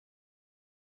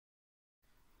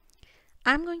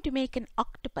I'm going to make an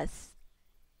octopus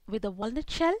with a walnut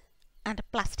shell and a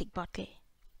plastic bottle.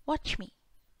 Watch me.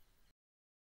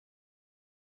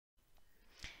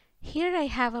 Here I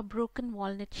have a broken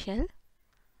walnut shell.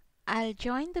 I'll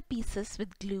join the pieces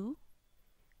with glue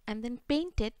and then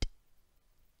paint it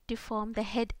to form the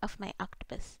head of my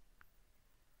octopus.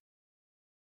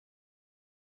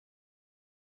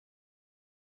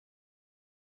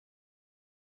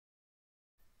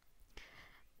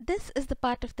 This is the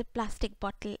part of the plastic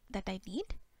bottle that I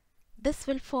need. This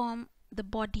will form the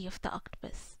body of the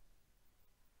octopus.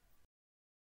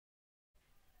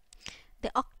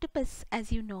 The octopus,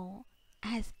 as you know,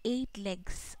 has 8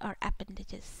 legs or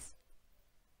appendages.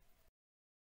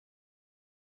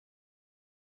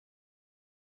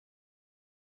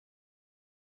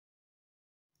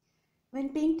 When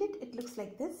painted, it looks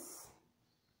like this.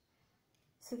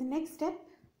 So the next step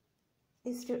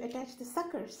is to attach the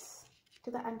suckers to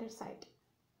the underside.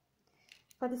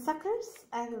 For the suckers,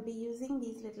 I will be using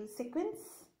these little sequins.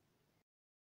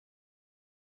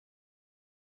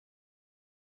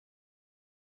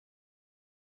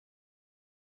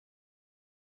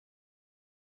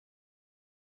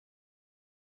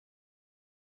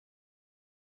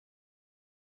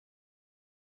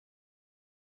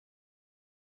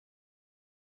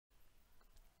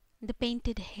 The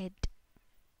painted head,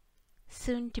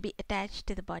 soon to be attached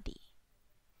to the body.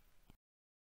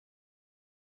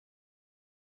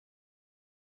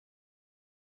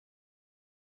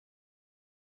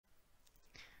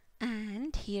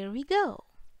 And here we go.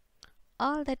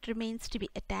 All that remains to be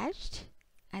attached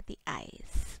are the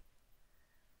eyes.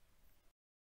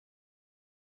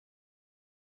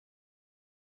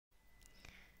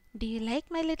 Do you like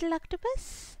my little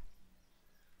octopus?